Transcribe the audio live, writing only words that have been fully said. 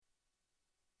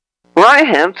Mariah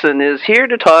Hansen is here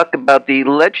to talk about the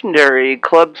legendary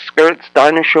Club Skirts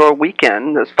Dinosaur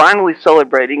Weekend that's finally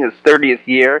celebrating its 30th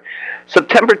year,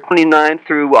 September 29th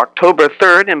through October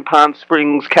 3rd in Palm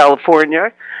Springs,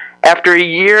 California, after a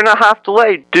year and a half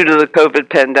delay due to the COVID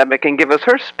pandemic, and give us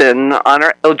her spin on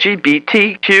our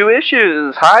LGBTQ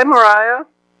issues. Hi, Mariah.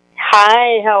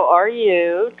 Hi, how are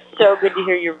you? So good to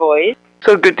hear your voice.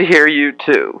 So good to hear you,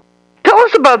 too. Tell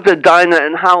us about the Dyna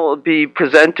and how it will be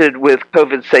presented with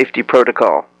COVID safety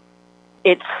protocol.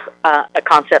 It's a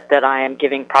concept that I am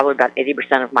giving probably about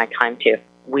 80% of my time to.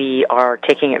 We are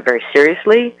taking it very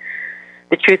seriously.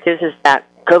 The truth is that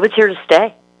COVID's here to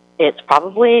stay. It's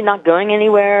probably not going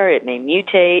anywhere. It may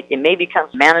mutate. It may become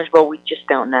manageable. We just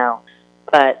don't know.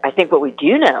 But I think what we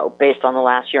do know, based on the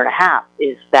last year and a half,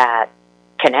 is that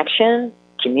connection,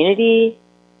 community,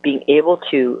 being able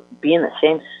to be in the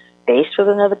same space with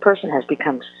another person has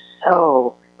become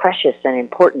so precious and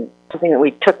important. Something that we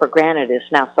took for granted is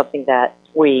now something that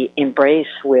we embrace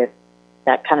with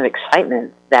that kind of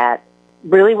excitement that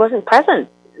really wasn't present.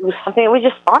 It was something that we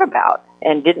just thought about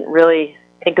and didn't really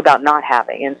think about not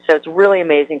having. And so it's really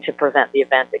amazing to present the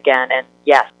event again. And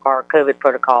yes, our COVID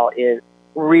protocol is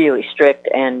really strict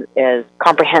and as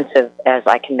comprehensive as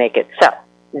I can make it. So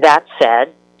that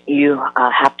said, you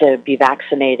have to be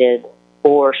vaccinated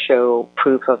or show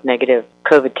proof of negative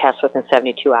COVID tests within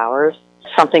 72 hours,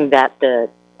 something that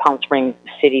the Palm Springs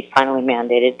city finally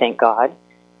mandated, thank God.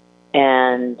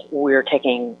 And we're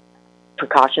taking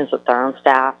precautions with our own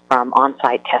staff, from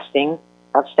on-site testing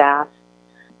of staff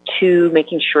to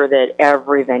making sure that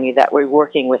every venue that we're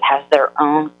working with has their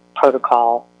own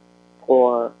protocol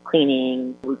or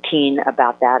cleaning routine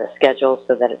about that, a schedule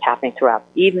so that it's happening throughout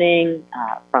the evening,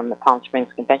 from the Palm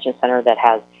Springs Convention Center that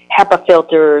has HEPA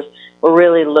filters. We're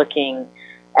really looking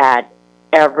at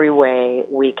every way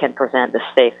we can present the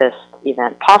safest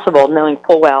event possible, knowing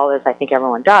full well, as I think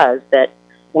everyone does, that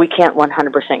we can't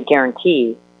 100%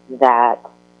 guarantee that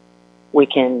we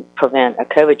can prevent a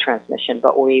COVID transmission,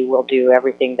 but we will do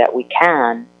everything that we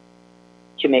can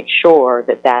to make sure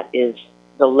that that is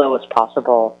the lowest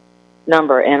possible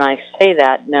number. And I say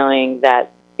that knowing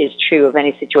that is true of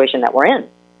any situation that we're in,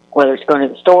 whether it's going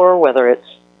to the store, whether it's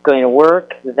going to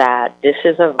work, that this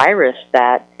is a virus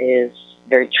that is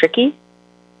very tricky,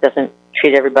 doesn't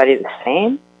treat everybody the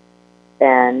same,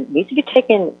 and needs to be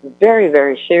taken very,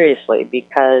 very seriously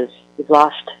because we've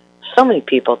lost so many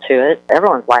people to it.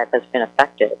 Everyone's life has been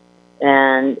affected.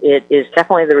 And it is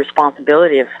definitely the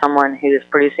responsibility of someone who is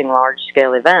producing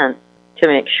large-scale events to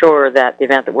make sure that the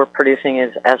event that we're producing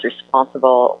is as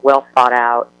responsible, well thought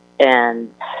out,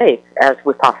 and safe as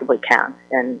we possibly can.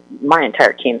 And my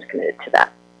entire team is committed to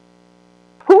that.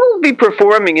 Who will be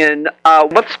performing in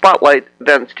what spotlight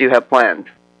events do you have planned?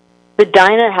 The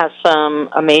Dyna has some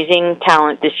amazing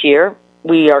talent this year.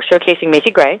 We are showcasing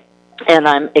Macy Gray, and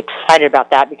I'm excited about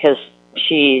that because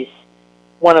she's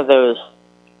one of those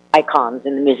icons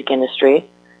in the music industry.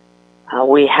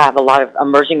 We have a lot of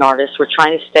emerging artists. We're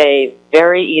trying to stay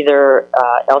very either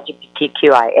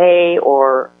LGBTQIA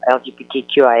or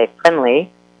LGBTQIA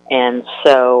friendly, and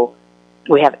so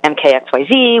we have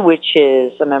MKXYZ, which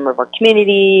is a member of our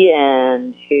community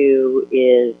and who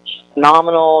is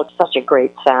phenomenal. It's such a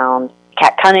great sound.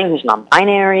 Kat Cunning, who's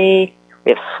non-binary.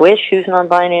 We have Swish, who's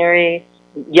non-binary.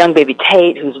 Young Baby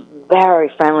Tate, who's very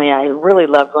friendly. I really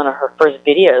loved one of her first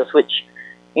videos, which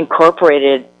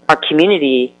incorporated our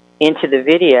community into the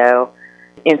video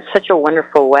in such a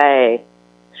wonderful way.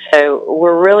 So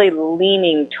we're really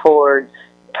leaning towards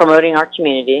promoting our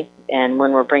community, and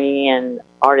when we're bringing in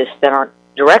artists that aren't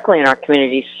directly in our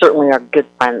community, certainly are good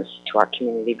friends to our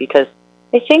community, because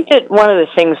I think that one of the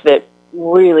things that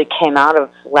really came out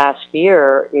of last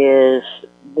year is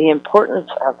the importance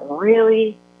of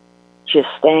really just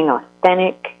staying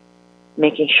authentic,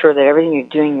 making sure that everything you're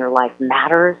doing in your life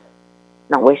matters,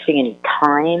 not wasting any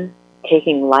time,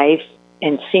 taking life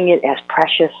and seeing it as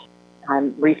precious.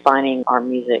 I'm refining our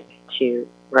music to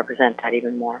represent that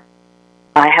even more.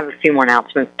 I have a few more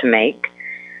announcements to make,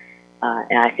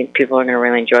 and I think people are going to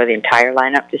really enjoy the entire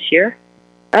lineup this year.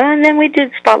 And then we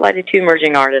did spotlighted two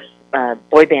emerging artists,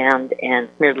 Boy Band and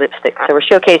Smeared Lipstick. So we're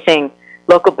showcasing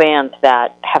local bands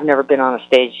that have never been on a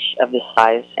stage of this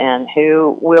size and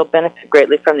who will benefit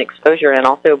greatly from the exposure and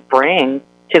also bring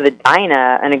to the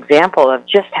Dyna an example of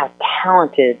just how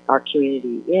talented our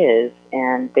community is,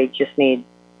 and they just need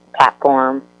a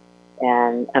platform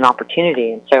and an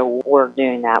opportunity. And so we're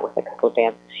doing that with a couple of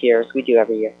bands this year, as we do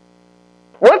every year.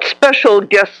 What special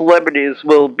guest celebrities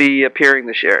will be appearing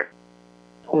this year?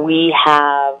 We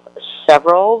have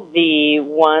several. The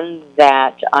one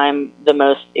that I'm the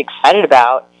most excited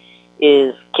about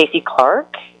is Casey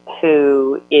Clark,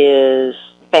 who is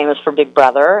famous for Big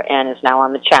Brother and is now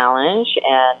on The Challenge.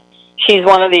 And she's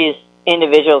one of these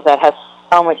individuals that has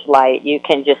so much light. You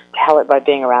can just tell it by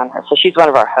being around her. So she's one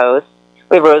of our hosts.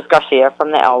 We have Rose Garcia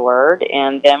from the L Word.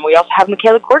 And then we also have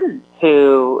Michaela Gordon,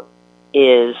 who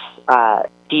is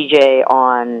DJ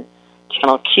on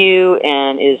Channel Q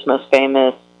and is most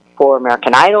famous for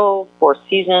American Idol, 4th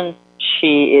season.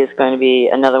 She is going to be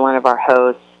another one of our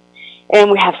hosts. And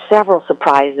we have several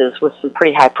surprises with some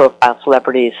pretty high-profile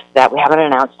celebrities that we haven't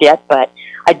announced yet, but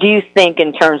I do think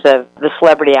in terms of the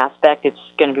celebrity aspect, it's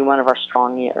going to be one of our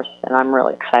strong years, and I'm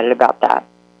really excited about that.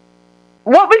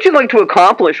 What would you like to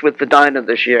accomplish with the Dinah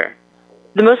this year?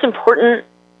 The most important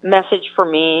message for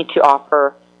me to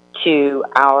offer to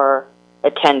our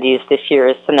attendees this year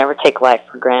is to never take life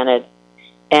for granted,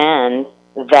 and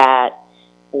that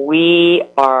we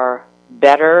are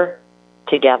better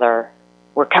together.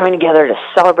 We're coming together to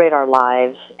celebrate our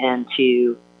lives and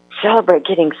to celebrate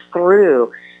getting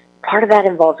through. Part of that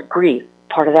involves grief.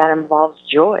 Part of that involves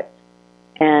joy.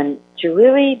 And to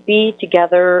really be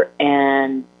together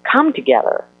and come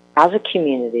together as a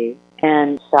community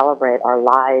and celebrate our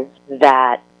lives,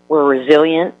 that we're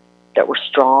resilient, that we're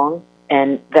strong,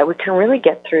 and that we can really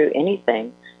get through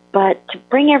anything. But to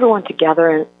bring everyone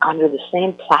together under the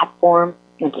same platform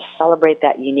and to celebrate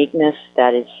that uniqueness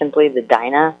that is simply the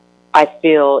Dinah, I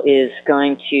feel is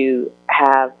going to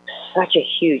have such a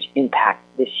huge impact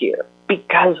this year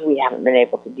because we haven't been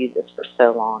able to do this for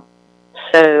so long.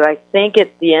 So I think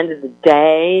at the end of the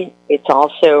day, it's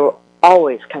also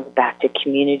always comes back to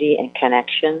community and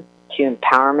connection, to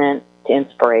empowerment, to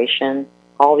inspiration,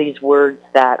 all these words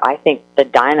that I think the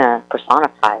Dinah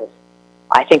personifies.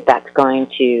 I think that's going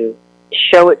to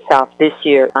show itself this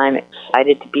year. I'm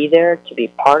excited to be there, to be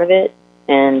part of it,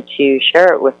 and to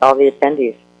share it with all the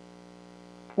attendees.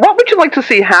 What would you like to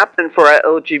see happen for our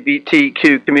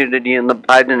LGBTQ community in the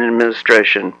Biden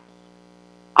administration?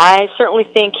 I certainly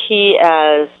think he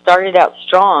has started out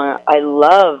strong. I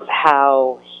love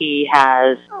how he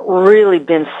has really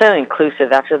been so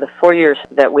inclusive after the 4 years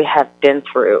that we have been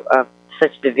through of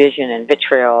such division and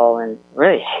vitriol and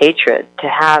really hatred. To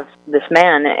have this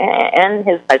man and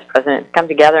his vice president come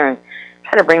together and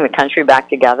try to bring the country back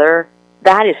together,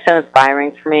 that is so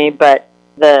inspiring for me. But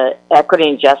the equity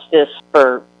and justice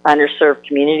for underserved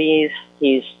communities,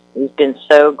 he's been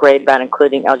so great about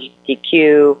including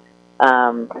LGBTQ.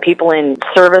 People in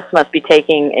service must be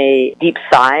taking a deep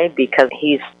sigh because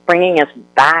he's bringing us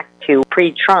back to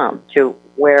pre-Trump, to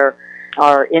where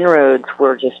our inroads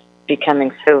were just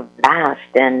becoming so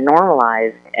vast and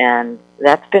normalized, and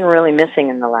that's been really missing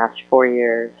in the last 4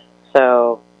 years.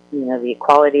 So, the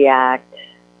Equality Act,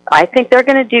 I think they're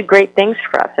going to do great things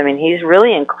for us. I mean, he's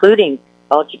really including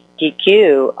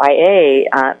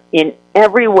LGBTQIA in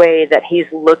every way that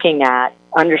he's looking at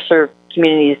underserved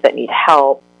communities that need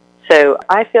help. So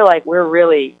I feel like we're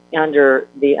really under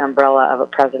the umbrella of a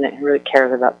president who really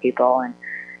cares about people, and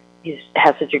he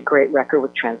has such a great record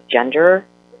with transgender,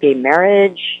 gay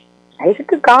marriage. He's a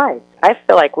good guy. I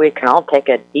feel like we can all take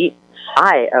a deep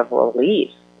sigh of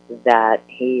relief that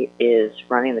he is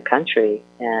running the country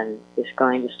and is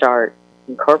going to start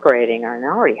incorporating, and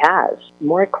already has,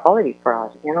 more equality for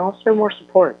us and also more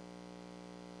support.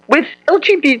 With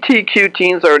LGBTQ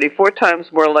teens already 4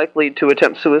 times more likely to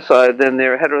attempt suicide than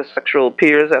their heterosexual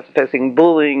peers after facing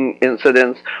bullying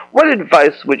incidents, what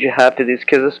advice would you have to these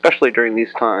kids, especially during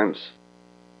these times?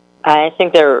 I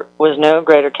think there was no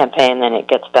greater campaign than It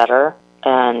Gets Better,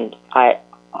 and I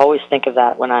always think of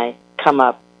that when I come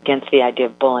up against the idea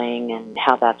of bullying and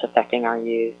how that's affecting our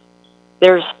youth.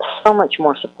 There's so much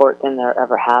more support than there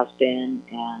ever has been,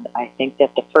 and I think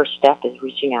that the first step is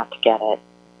reaching out to get it,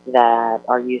 that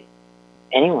our youth,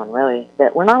 anyone really,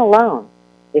 that we're not alone.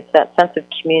 It's that sense of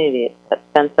community, it's that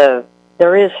sense of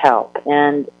there is help,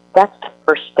 and that's the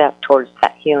first step towards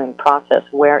that healing process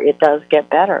where it does get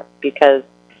better, because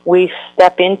we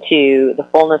step into the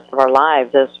fullness of our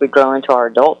lives as we grow into our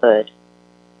adulthood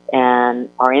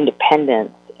and our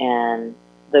independence, and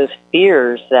those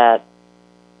fears that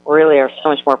really are so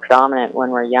much more predominant when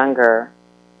we're younger,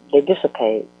 they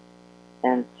dissipate.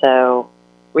 And so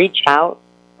reach out,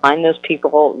 find those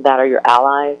people that are your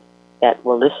allies, that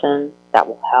will listen, that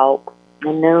will help,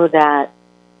 and know that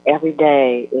every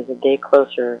day is a day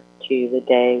closer to the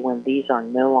day when these are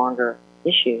no longer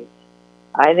issues.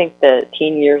 I think the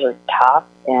teen years are tough,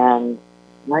 and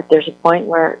there's a point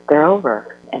where they're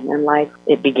over, and then life,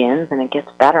 it begins and it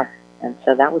gets better. And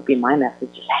so that would be my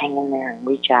message, just hang in there and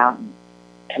reach out and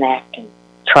connect and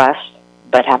trust,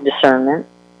 but have discernment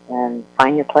and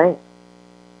find your place.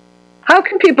 How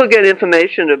can people get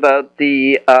information about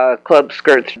the Club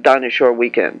Skirts Dinah Shore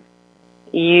weekend?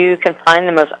 You can find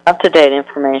the most up-to-date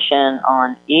information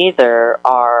on either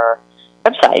our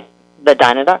website,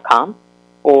 thedina.com,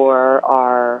 or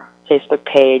our Facebook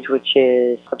page, which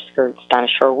is Club Skirts Dinah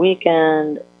Shore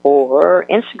Weekend, or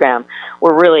Instagram.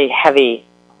 We're really heavy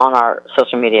on our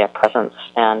social media presence,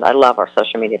 and I love our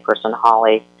social media person,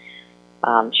 Holly.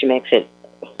 She makes it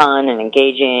fun and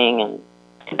engaging, and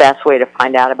it's the best way to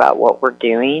find out about what we're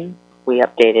doing. We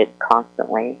update it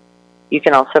constantly. You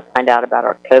can also find out about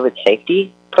our COVID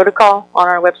safety protocol on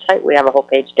our website. We have a whole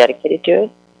page dedicated to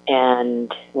it.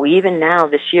 And we even now,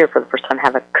 this year, for the first time,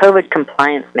 have a COVID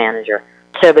compliance manager.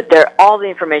 But all the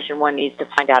information one needs to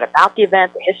find out about the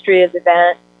event, the history of the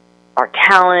event, our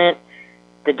talent,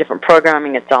 the different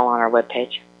programming, it's all on our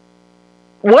webpage.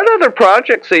 What other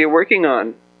projects are you working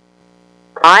on?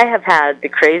 I have had the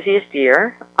craziest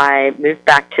year. I moved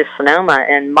back to Sonoma,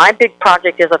 and my big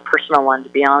project is a personal one, to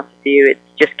be honest with you. It's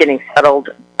just getting settled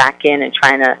back in and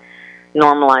trying to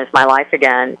normalize my life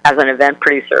again. As an event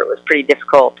producer, it was pretty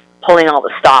difficult pulling all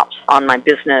the stops on my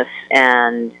business,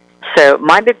 and so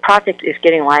my big project is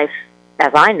getting life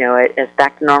as I know it as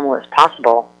back to normal as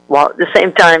possible, while at the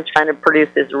same time trying to produce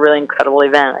this really incredible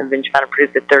event. I've been trying to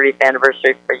produce the 30th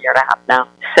anniversary for a year and a half now.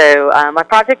 So my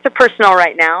projects are personal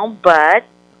right now, but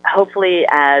hopefully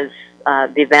as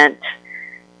the event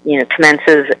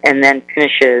commences and then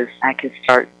finishes, I can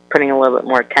start putting a little bit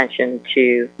more attention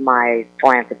to my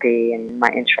philanthropy and my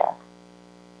interest.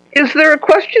 Is there a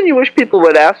question you wish people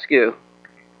would ask you?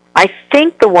 I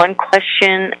think the one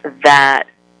question that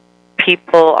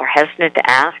people are hesitant to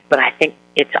ask, but I think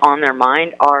it's on their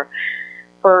mind, are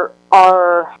for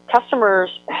our customers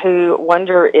who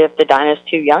wonder if the Dinah is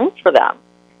too young for them.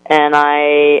 And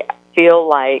I feel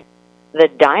like the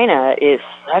Dinah is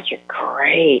such a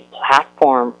great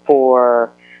platform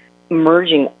for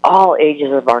merging all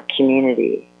ages of our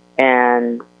community.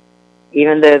 And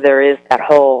even though there is that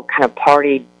whole kind of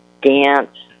party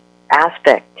dance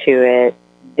aspect to it,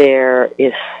 there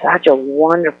is such a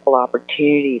wonderful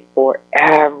opportunity for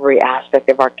every aspect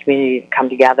of our community to come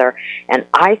together. And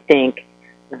I think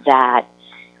that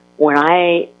when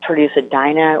I produce a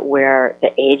Dinah where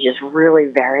the age is really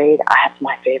varied, that's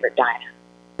my favorite Dinah.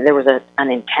 There was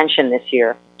an intention this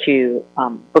year to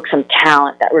book some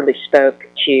talent that really spoke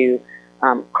to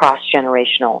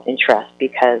cross-generational interest,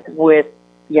 because with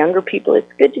younger people,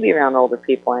 it's good to be around older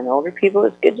people, and older people,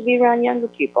 it's good to be around younger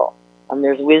people.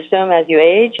 There's wisdom as you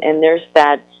age, and there's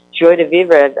that joie de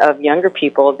vivre of younger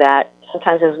people that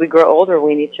sometimes as we grow older,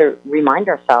 we need to remind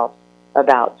ourselves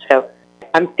about. So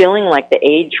I'm feeling like the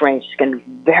age range is going to be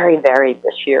very varied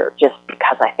this year, just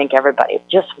because I think everybody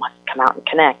just wants to come out and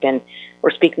connect. And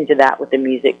we're speaking to that with the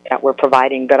music that we're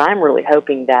providing. But I'm really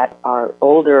hoping that our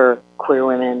older queer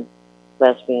women,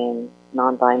 lesbian,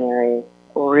 non-binary,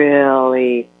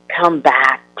 really come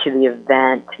back to the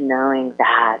event knowing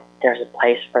that there's a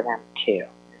place for them too.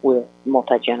 We're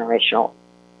multi-generational.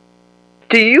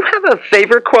 Do you have a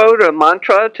favorite quote or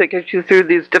mantra to get you through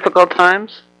these difficult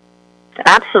times?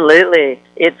 Absolutely.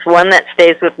 It's one that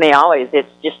stays with me always. It's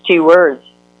just 2 words: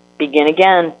 begin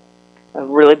again. I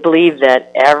really believe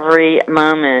that every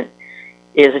moment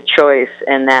is a choice,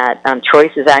 and that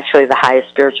choice is actually the highest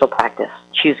spiritual practice.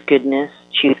 Choose goodness,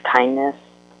 choose kindness,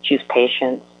 choose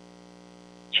patience,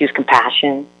 choose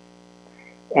compassion.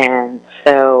 And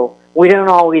so we don't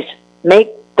always make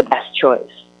the best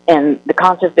choice. And the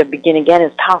concept of begin again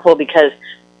is powerful because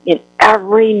in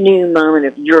every new moment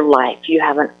of your life, you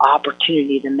have an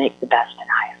opportunity to make the best and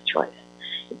highest choice.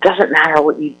 It doesn't matter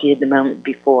what you did the moment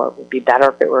before. It would be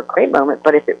better if it were a great moment,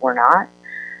 but if it were not,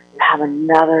 you have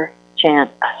another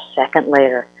chance a second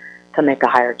later to make a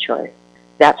higher choice.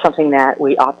 That's something that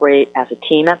we operate as a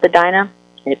team at the Dinah.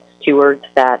 It's 2 words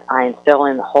that I instill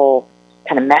in the whole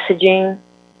kind of messaging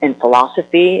and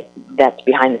philosophy that's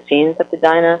behind the scenes at the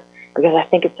Dinah, because I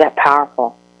think it's that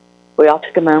powerful. We all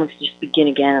took a moment to just begin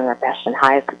again at our best and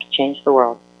highest. We could change the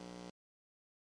world.